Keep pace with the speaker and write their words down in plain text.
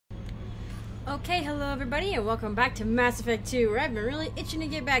Okay, hello everybody, and welcome back to Mass Effect 2, where I've been really itching to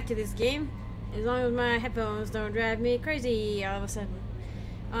get back to this game, as long as my headphones don't drive me crazy all of a sudden.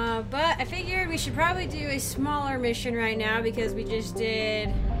 But I figured we should probably do a smaller mission right now, because we just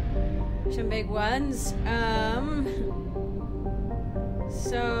did some big ones.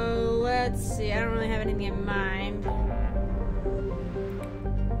 So let's see, I don't really have anything in mind.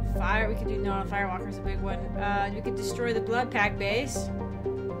 Fire, we could do, no, Firewalker's a big one. We could destroy the Blood Pack base.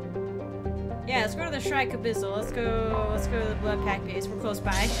 Yeah, let's go to the Shrike Abyssal. Let's go to the Blood Pack base. We're close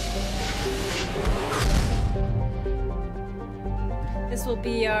by. This will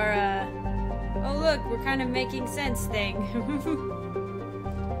be our, oh look, we're kind of making sense thing.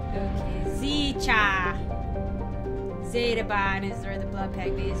 Okay, Zicha. Zedaban is where the Blood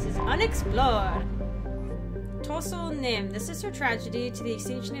Pack base is. Unexplored. Tosul Nim. The sister tragedy to the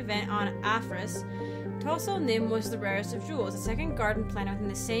extinction event on Afras. Tosul Nim was the rarest of jewels, a second garden planet within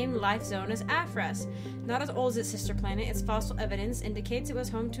the same life zone as Afras. Not as old as its sister planet, its fossil evidence indicates it was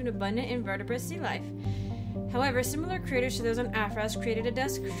home to an abundant invertebrate sea life. However, similar craters to those on Afras created a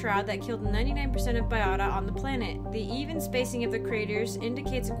dust shroud that killed 99% of biota on the planet. The even spacing of the craters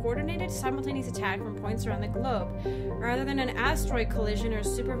indicates a coordinated, simultaneous attack from points around the globe, rather than an asteroid collision or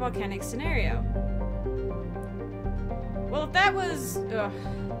supervolcanic scenario. Well, if that was... ugh.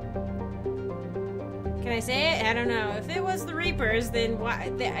 Can I say it? I don't know. If it was the Reapers, then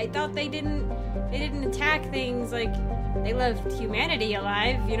why? I thought they didn't attack things like they left humanity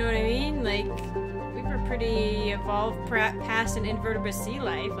alive. You know what I mean? Like, we were pretty evolved past an invertebrate sea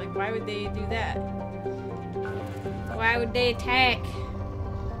life. Like, why would they do that? Why would they attack?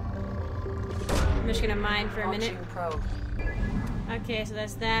 I'm just gonna mine for a minute. Okay, so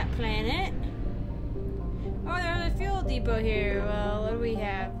that's that planet. Oh, there's a fuel depot here. Well, what do we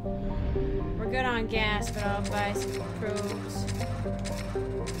have? We're good on gas, but I'll buy some probes.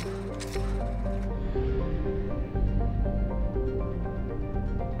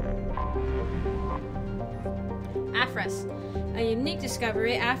 Afras. A unique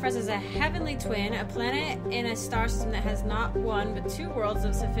discovery. Afras is a heavenly twin, a planet in a star system that has not one but two worlds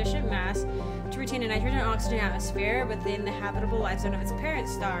of sufficient mass to retain a nitrogen-oxygen atmosphere within the habitable life zone of its parent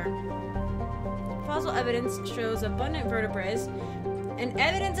star. Fossil evidence shows abundant vertebrates and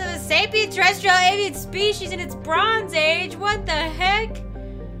evidence of a sapient terrestrial avian species in its Bronze Age. What the heck?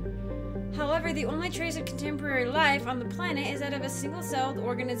 However, the only trace of contemporary life on the planet is that of a single-celled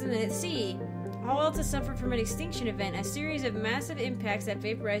organism in its sea. All else has suffered from an extinction event, a series of massive impacts that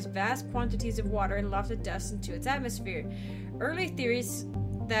vaporized vast quantities of water and lofted dust into its atmosphere. Early theories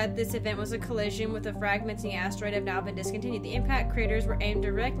that this event was a collision with a fragmenting asteroid have now been discontinued. The impact craters were aimed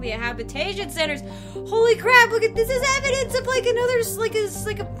directly at habitation centers. Holy crap, look at this! Is evidence of like another, like a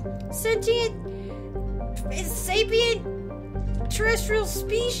sentient, sapient terrestrial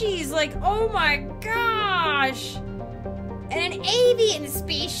species. Like, oh my gosh! And an avian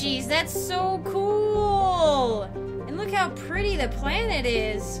species. That's so cool! And look how pretty the planet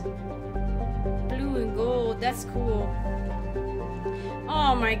is. Blue and gold. That's cool.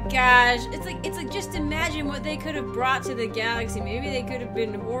 Oh my gosh, it's like just imagine what they could have brought to the galaxy. Maybe they could have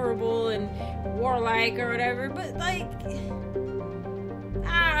been horrible and warlike or whatever, but like,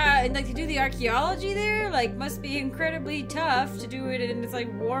 and like to do the archaeology there, like, must be incredibly tough to do it, and it's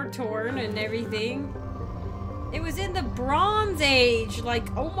like war-torn and everything. It was in the Bronze Age, like,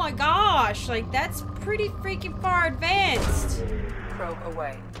 oh my gosh, like, that's pretty freaking far advanced. Probe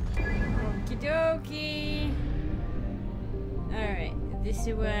away. Okie dokie. Alright. This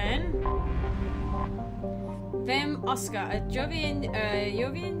one. Vem Oscar, a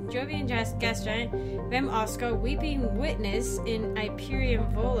Jovian gas giant. Vem Oscar, weeping witness in Hyperion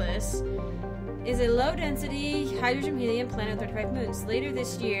Volus, is a low-density hydrogen-helium planet with 35 moons. Later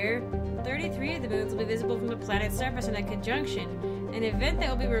this year, 33 of the moons will be visible from the planet's surface in a conjunction, an event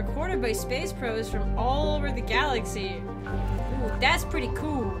that will be recorded by space probes from all over the galaxy. Ooh, that's pretty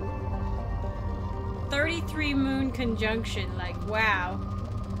cool. 33 moon conjunction, like, wow.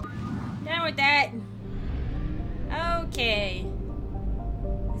 Done with that. Okay.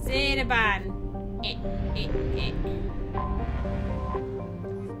 Zedaban.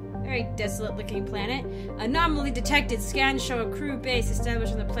 Very desolate looking planet. Anomaly detected. Scans show a crew base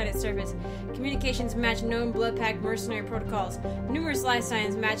established on the planet's surface. Communications match known blood pack mercenary protocols. Numerous life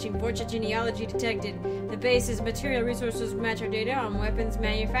signs matching Vorcha genealogy detected. The base's material resources match our data on weapons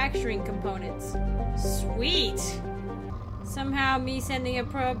manufacturing components. Sweet! Somehow me sending a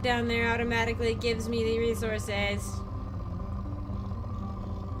probe down there automatically gives me the resources.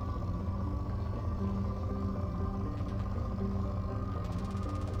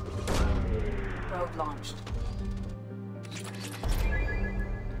 Probe launched.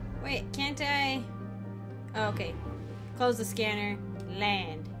 Wait, can't I? Oh, okay. Close the scanner.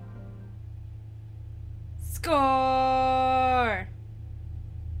 Land. Score!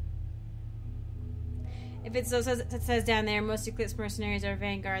 If it says down there, most Eclipse mercenaries are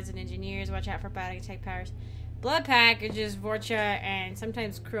vanguards and engineers. Watch out for bad attack powers. Blood Pack is just Vorcha and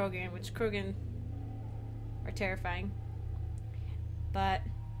sometimes Krogan, which Krogan are terrifying. But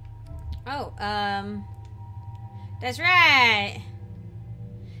oh, that's right.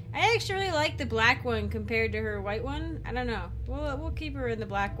 I actually really like the black one compared to her white one. I don't know. We'll keep her in the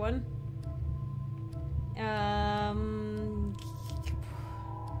black one.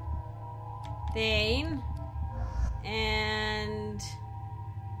 Thane and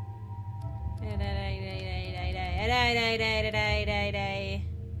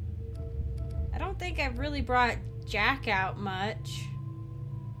I don't think I've really brought Jack out much.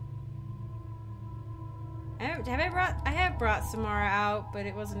 I have brought Samara out, but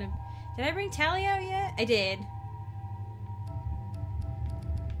it wasn't a... Did I bring Tally out yet? I did.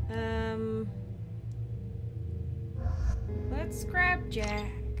 Let's grab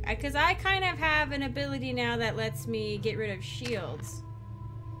Jack. Because I kind of have an ability now that lets me get rid of shields.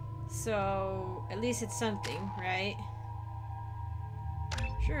 So, at least it's something, right?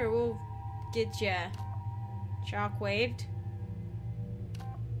 Sure, we'll get ya shockwaved.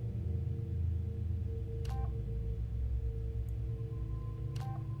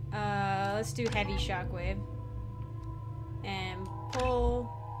 Let's do heavy shockwave. And pull.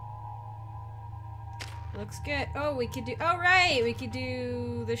 Looks good. Oh, we could do... Oh, right! We could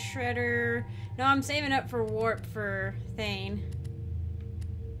do the shredder. No, I'm saving up for warp for Thane.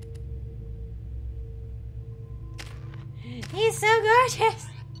 He's so gorgeous!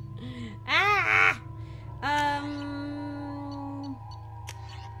 Ah!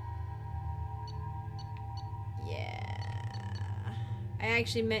 I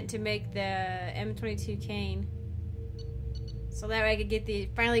actually meant to make the M22 cane. So that way I could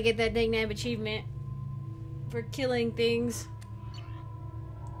finally get that dang damn achievement for killing things.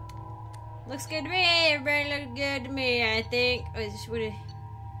 Looks good to me. Everybody looks good to me, I think.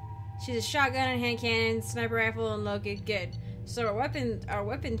 She's a shotgun and hand cannon, sniper rifle, and loaded. Good. So our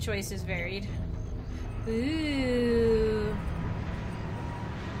weapon choice is varied. Ooh.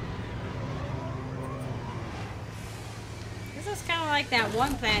 This is kind of like that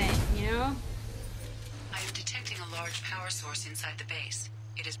one planet, you know? I am detecting a large power source inside the base.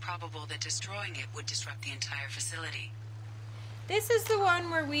 It is probable that destroying it would disrupt the entire facility. This is the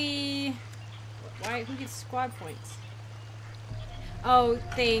one where we... Why? Who gets squad points? Oh,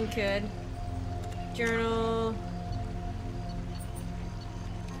 Thane could. Journal.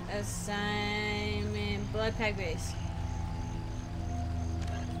 Assignment. Blood Pack base.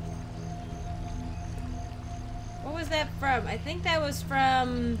 What was that from? I think that was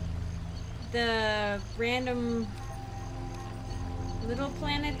from the random little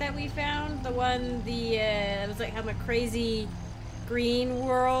planet that we found. The one, it was like a crazy green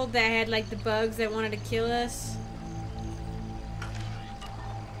world that had like the bugs that wanted to kill us.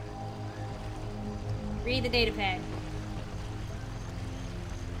 Read the data pad.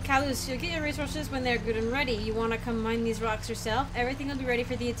 Kalus, you'll get your resources when they're good and ready. You want to come mine these rocks yourself? Everything will be ready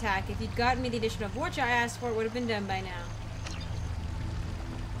for the attack. If you'd gotten me the additional Vorcha I asked for, it would have been done by now.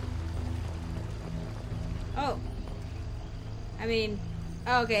 Oh. I mean,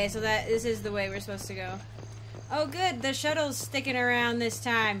 okay, so this is the way we're supposed to go. Oh good, the shuttle's sticking around this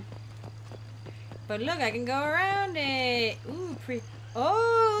time. But look, I can go around it. Ooh,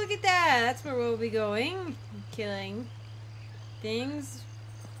 oh, look at that. That's where we'll be going. Killing things.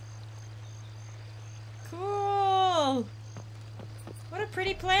 Cool. What a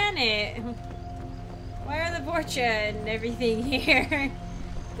pretty planet. Why are the Vorcha and everything here?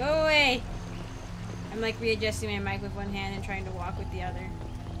 Go away. I'm like readjusting my mic with one hand and trying to walk with the other.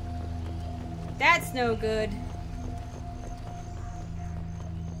 That's no good.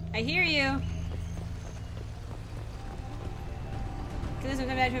 I hear you. Because this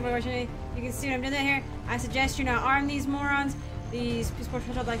back to unfortunately, you can see what I'm doing here. I suggest you not arm these morons. These sports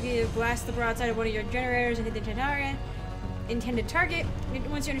will likely to blast the broadside of one of your generators and hit the intended target.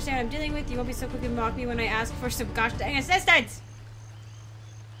 Once you understand what I'm dealing with, you won't be so quick to mock me when I ask for some gosh dang assistance.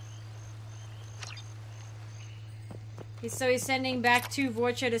 So he's sending back to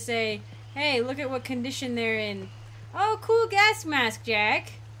Vorcha to say, hey, look at what condition they're in. Oh, cool gas mask,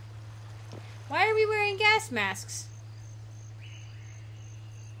 Jack. Why are we wearing gas masks?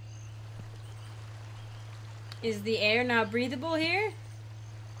 Is the air not breathable here?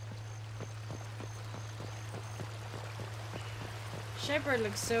 Shepard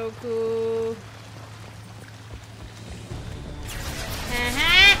looks so cool.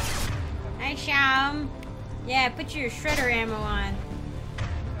 Haha! Sham. Yeah, put your shredder ammo on.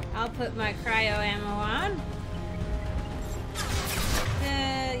 I'll put my cryo ammo on.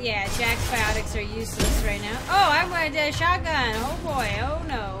 Yeah, Jack's biotics are useless right now. Oh, I'm going to do a shotgun. Oh boy, oh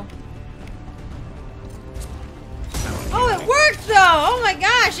no. Oh, it worked though! Oh my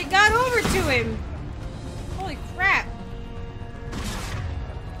gosh, it got over to him. Holy crap.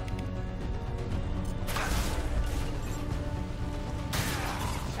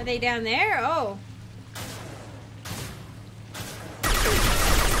 Are they down there? Oh.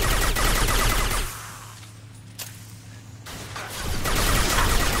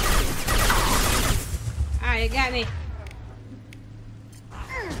 Alright, it got me.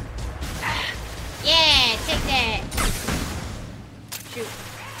 Yeah, take that. Shoot.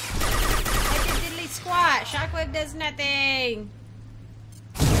 I did diddly squat. Shockwave does nothing.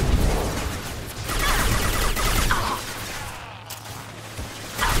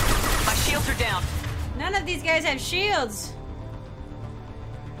 My shields are down. None of these guys have shields.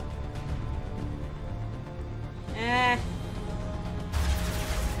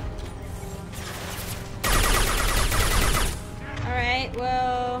 Alright,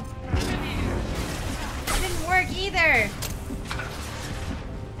 well... That didn't work either.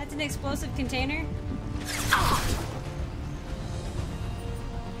 That's an explosive container.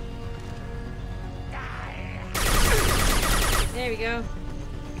 There we go.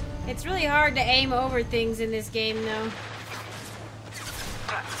 It's really hard to aim over things in this game, though.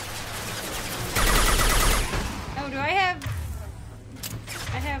 Oh, do I have...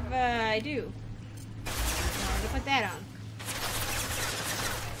 I do. I'm gonna put that on.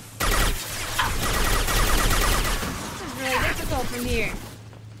 This is really difficult from here.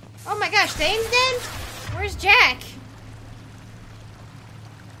 Oh my gosh, Thane's dead? Where's Jack?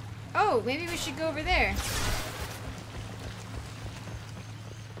 Oh, maybe we should go over there.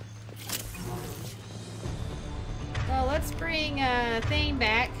 Well, let's bring Thane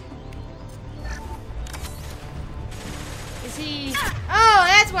back. Is he... Oh,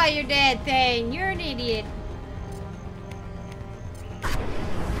 that's why you're dead, Thane. You're an idiot.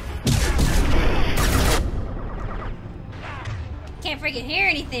 Can't freaking hear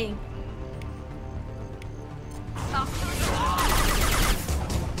anything.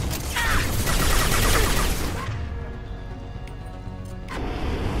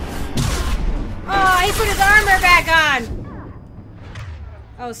 Oh, he put his armor back on.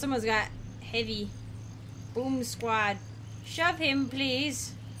 Oh, someone's got heavy. Boom squad. Shove him,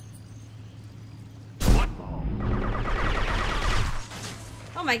 please.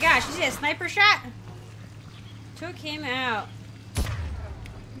 Oh my gosh, you see a sniper shot? Took him out.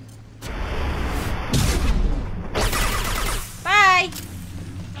 Bye!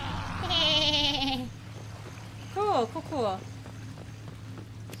 Cool, cool, cool.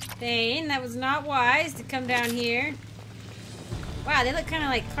 Thane, that was not wise to come down here. Wow, they look kind of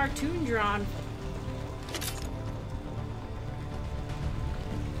like cartoon drawn.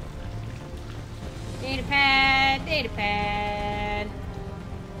 Datapad, datapad.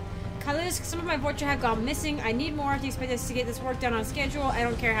 Kaluz, some of my Vorcha have gone missing. I need more if you expect us to get this work done on schedule. I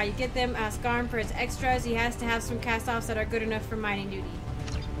don't care how you get them. Ask Garm for his extras. He has to have some cast-offs that are good enough for mining duty.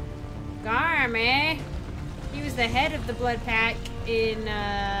 Garm, eh? He was the head of the blood pack in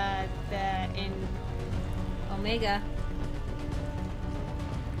Omega.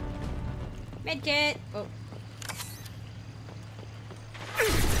 Medkit. Oh.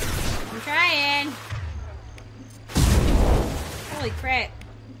 I'm trying. Holy crap.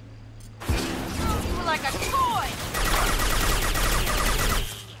 You were like a toy!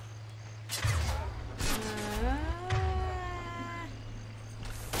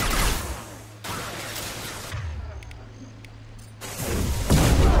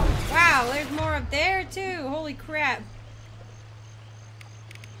 Wow, there's more up there too. Holy crap.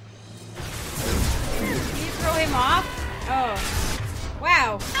 Can you throw him off? Oh.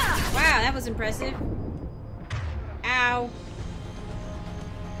 Wow. Wow, that was impressive. Ow.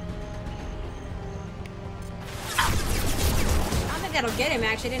 I don't think that'll get him,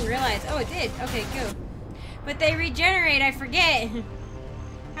 actually. I didn't realize. Oh, it did. Okay, good. But they regenerate, I forget.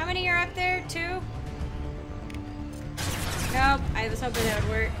 How many are up there? 2? Nope. I was hoping that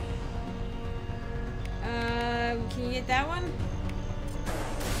would work. Can you get that one?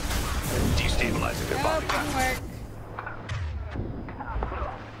 Destabilizing their Nope, body. didn't work.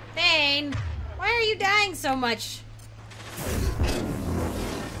 Thane, why are you dying so much?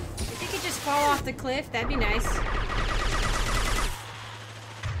 If you could just fall off the cliff, that'd be nice.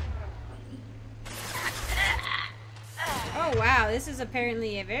 Oh wow, this is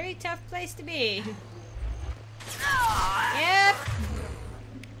apparently a very tough place to be. Yep.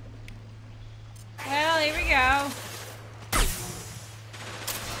 go.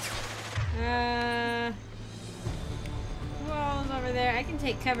 Who all's over there? I can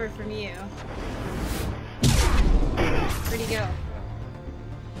take cover from you. Where'd he go?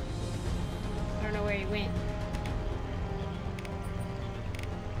 I don't know where he went.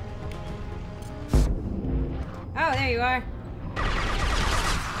 Oh, there you are.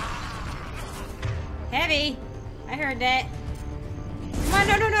 Heavy. I heard that. Come on,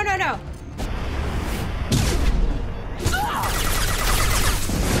 no.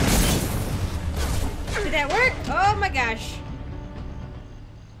 Did that work? Oh my gosh.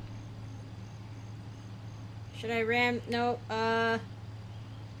 Should I ram? No,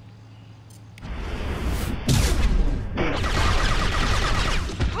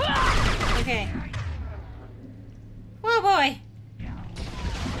 okay. Oh boy.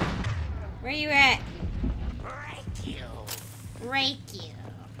 Where you at? Rake you.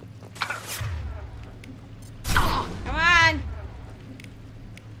 Come on.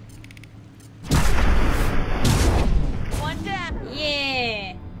 One down.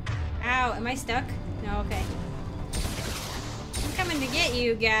 Yeah. Ow, am I stuck? No, okay. I'm coming to get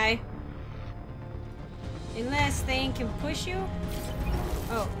you, guy. Unless thing can push you.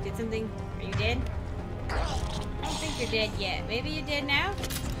 Oh, did something? Are you dead? I don't think you're dead yet. Maybe you're dead now?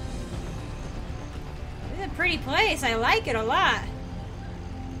 This is a pretty place. I like it a lot.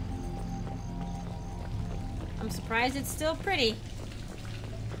 I'm surprised it's still pretty.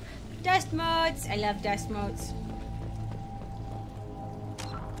 Dust motes. I love dust motes.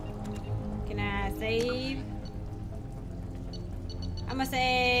 Can I save? I'm gonna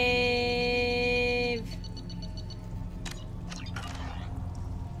save.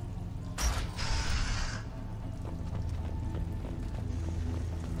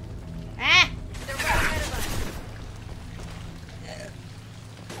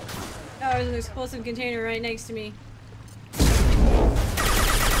 Oh, there's an explosive container right next to me.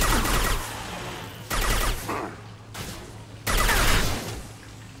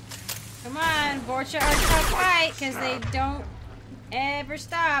 Come on, Vorcha are tough fight, because they don't ever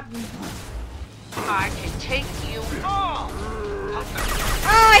stop. I can take you all. Oh,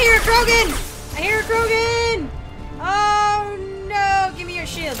 I hear a Krogan! I hear a Krogan! Oh no, give me your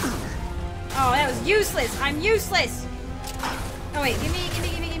shield. Oh, that was useless. I'm useless. Oh wait, give me.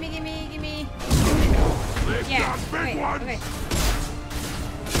 Yeah, okay.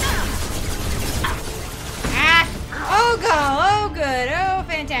 Ah! Oh, go! Oh, good! Oh,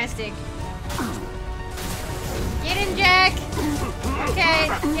 fantastic! Get him, Jack! Okay,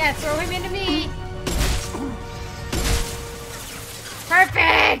 yeah, throw him into me!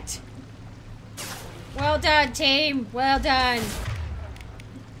 Perfect! Well done, team! Well done!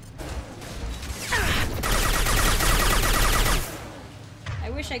 I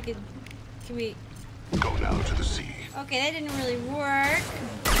wish I could... Can we... Go now to the sea. Okay, that didn't really work.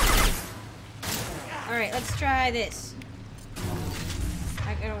 Alright, let's try this.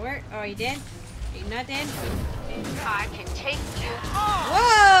 Not gonna work. Oh, are you dead? Are you not dead? I can take you all.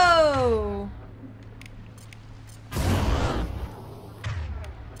 Whoa!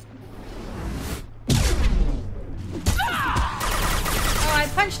 Oh, I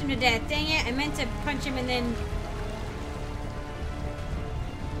punched him to death. Dang it. I meant to punch him and then...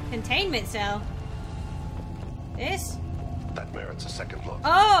 Containment cell. This? That merits a second look.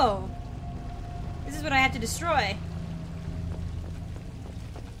 Oh! This is what I have to destroy.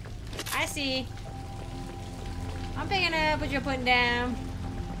 I see. I'm picking up what you're putting down.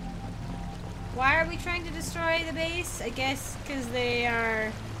 Why are we trying to destroy the base? I guess because they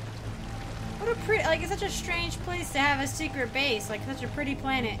are... What a pretty... Like, it's such a strange place to have a secret base. Like, such a pretty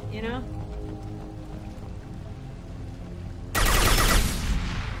planet, you know?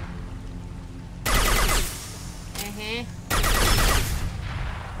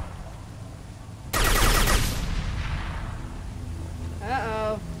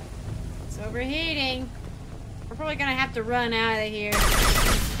 Uh-oh. It's overheating. We're probably gonna have to run out of here.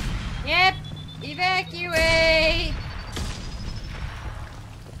 Yep! Evacuate!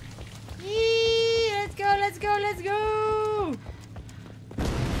 Yee! Let's go, let's go, let's go!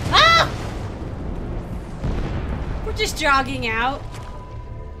 Ah! We're just jogging out.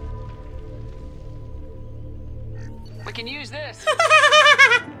 We can use this.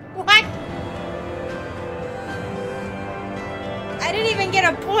 What? I didn't even get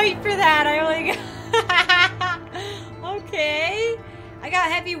a point for that. I only got... Okay. I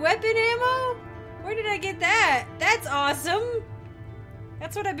got heavy weapon ammo? Where did I get that? That's awesome.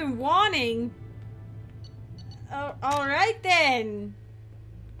 That's what I've been wanting. Oh, alright then.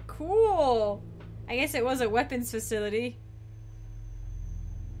 Cool. I guess it was a weapons facility.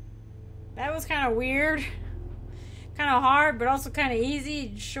 That was kind of weird. Kind of hard, but also kind of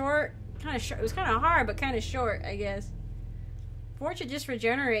easy, short. Kind of short. It was kind of hard, but kind of short, I guess. Fortune just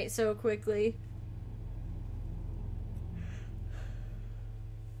regenerates so quickly.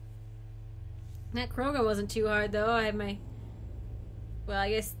 That Krogan wasn't too hard, though. I had my... Well, I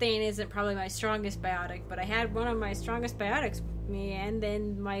guess Thane isn't probably my strongest biotic, but I had one of my strongest biotics with me, and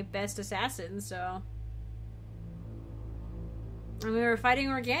then my best assassin, so... And we were fighting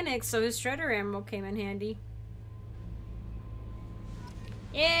organics, so his shredder ammo came in handy.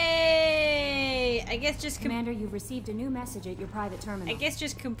 Yay! I guess just... Commander, you've received a new message at your private terminal. I guess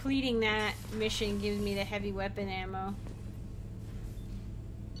just completing that mission gives me the heavy weapon ammo.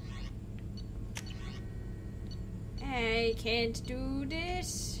 I can't do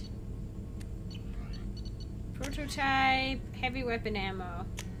this. Prototype, heavy weapon ammo.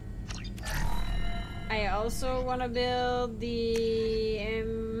 I also want to build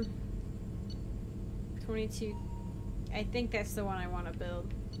the M22. I think that's the one I want to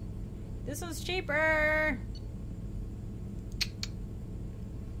build. This one's cheaper!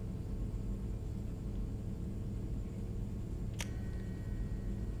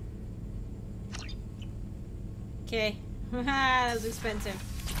 Okay. That was expensive.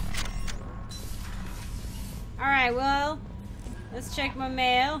 Alright, well, let's check my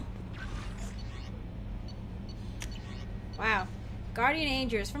mail. Wow. Guardian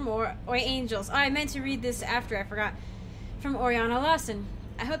Angels from Angels. Oh, I meant to read this after, I forgot. From Oriana Lawson.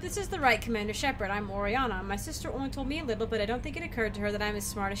 I hope this is the right Commander Shepard. I'm Oriana. My sister only told me a little, but I don't think it occurred to her that I'm as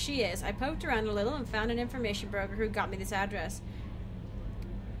smart as she is. I poked around a little and found an information broker who got me this address.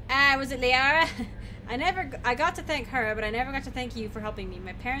 Was it Liara? I got to thank her, but I never got to thank you for helping me.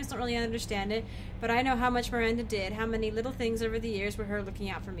 My parents don't really understand it, but I know how much Miranda did, how many little things over the years were her looking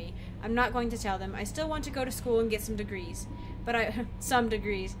out for me. I'm not going to tell them. I still want to go to school and get some degrees. But I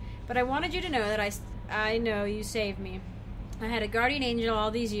wanted you to know that I know you saved me. I had a guardian angel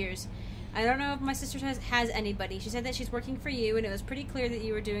all these years. I don't know if my sister has anybody. She said that she's working for you, and it was pretty clear that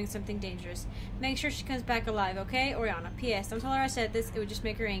you were doing something dangerous. Make sure she comes back alive, okay? Oriana. P.S. Don't tell her I said this. It would just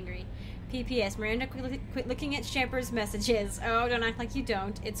make her angry. P.P.S. Miranda, quit looking at Shepard's messages. Oh, don't act like you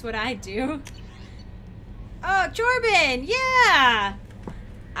don't. It's what I do. Oh, Jorben! Yeah!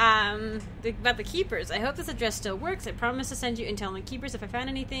 About the Keepers. I hope this address still works. I promise to send you intel on the Keepers if I found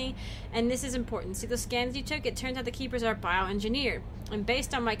anything. And this is important. See those scans you took? It turns out the Keepers are bioengineered. And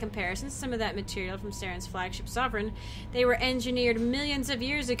based on my comparisons, some of that material from Saren's flagship Sovereign, they were engineered millions of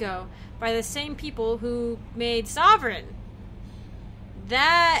years ago by the same people who made Sovereign.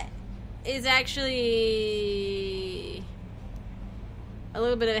 That is actually a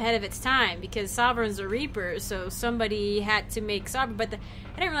little bit ahead of its time, because Sovereign's a Reaper, so somebody had to make Sovereign. But I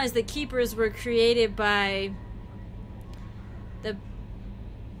didn't realize the Keepers were created by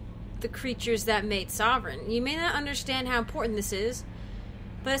the creatures that made Sovereign. You may not understand how important this is,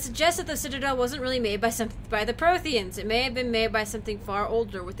 but it suggests that the Citadel wasn't really made by the Protheans. It may have been made by something far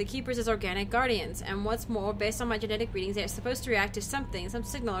older, with the Keepers as organic guardians. And what's more, based on my genetic readings, they are supposed to react to something, some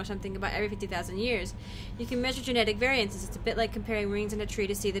signal or something, about every 50,000 years. You can measure genetic variances. It's a bit like comparing rings in a tree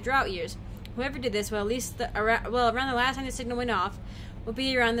to see the drought years. Whoever did this, well, at least around the last time the signal went off, will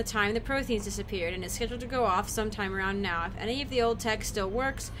be around the time the Protheans disappeared, and it's scheduled to go off sometime around now. If any of the old tech still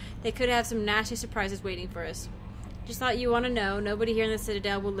works, they could have some nasty surprises waiting for us. Just thought you want to know. Nobody here in the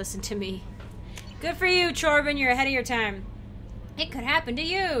Citadel will listen to me. Good for you, Chorben. You're ahead of your time. It could happen to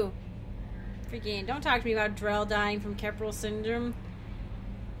you. Freaking, don't talk to me about Drell dying from Keppel syndrome.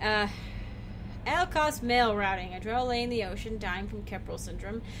 Elkos mail routing. A Drell lay in the ocean, dying from Keppel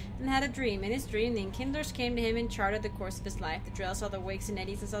syndrome, and had a dream. In his dream, the Enkindlers came to him and charted the course of his life. The Drell saw the wakes and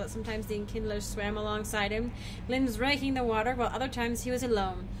eddies and saw that sometimes the Enkindlers swam alongside him, limbs raking the water, while other times he was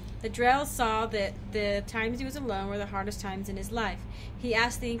alone. The Drell saw that the times he was alone were the hardest times in his life. He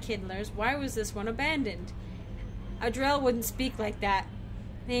asked the Enkindlers, why was this one abandoned? A Drell wouldn't speak like that.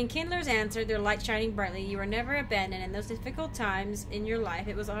 The Enkindlers answered, their light shining brightly, you were never abandoned. In those difficult times in your life,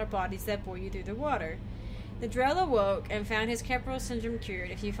 it was our bodies that bore you through the water. The Drell awoke and found his Keppel syndrome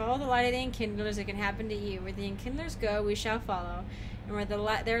cured. If you follow the light of the Enkindlers, it can happen to you. Where the Enkindlers go, we shall follow. And where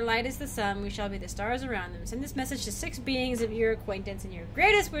their light is the sun, we shall be the stars around them. Send this message to 6 beings of your acquaintance, and your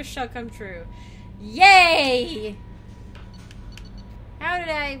greatest wish shall come true. Yay! How did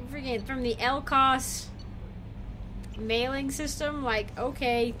I forget? From the Elkos mailing system? Like,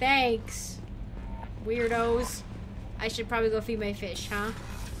 okay, thanks. Weirdos. I should probably go feed my fish, huh?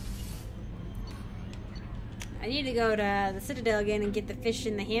 I need to go to the Citadel again and get the fish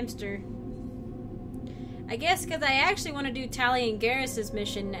and the hamster. I guess because I actually want to do Tally and Garrus's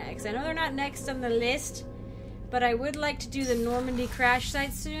mission next. I know they're not next on the list, but I would like to do the Normandy crash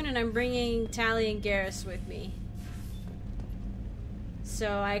site soon, and I'm bringing Tally and Garrus with me.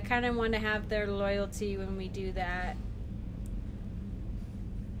 So I kind of want to have their loyalty when we do that.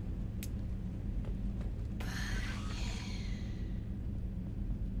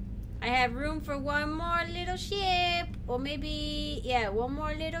 I have room for one more little ship. Or maybe, yeah, one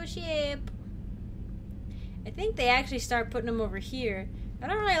more little ship. I think they actually start putting them over here. I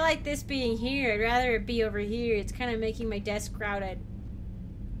don't really like this being here. I'd rather it be over here. It's kind of making my desk crowded.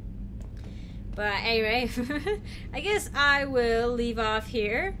 But anyway, I guess I will leave off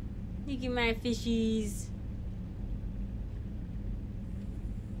here. Look at my fishies.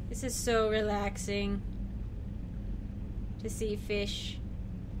 This is so relaxing to see fish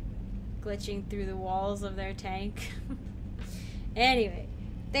glitching through the walls of their tank. Anyway,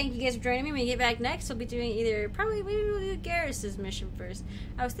 thank you guys for joining me. When we get back next, we'll be doing maybe we'll do Garrus's mission first.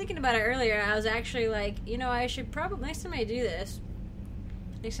 I was thinking about it earlier. I was actually like, you know, I should probably, next time I do this,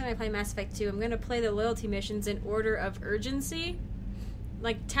 next time I play Mass Effect 2, I'm going to play the loyalty missions in order of urgency.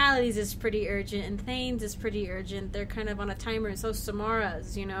 Like, Tally's is pretty urgent, and Thane's is pretty urgent. They're kind of on a timer, and so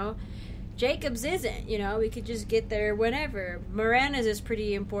Samara's, you know. Jacob's isn't, you know. We could just get there whenever. Morana's is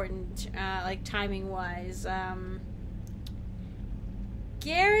pretty important, like, timing-wise.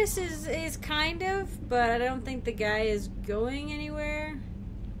 Garrus is kind of, but I don't think the guy is going anywhere.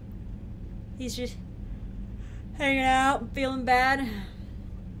 He's just hanging out, feeling bad.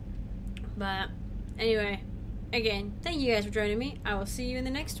 But anyway, again, thank you guys for joining me. I will see you in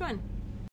the next one.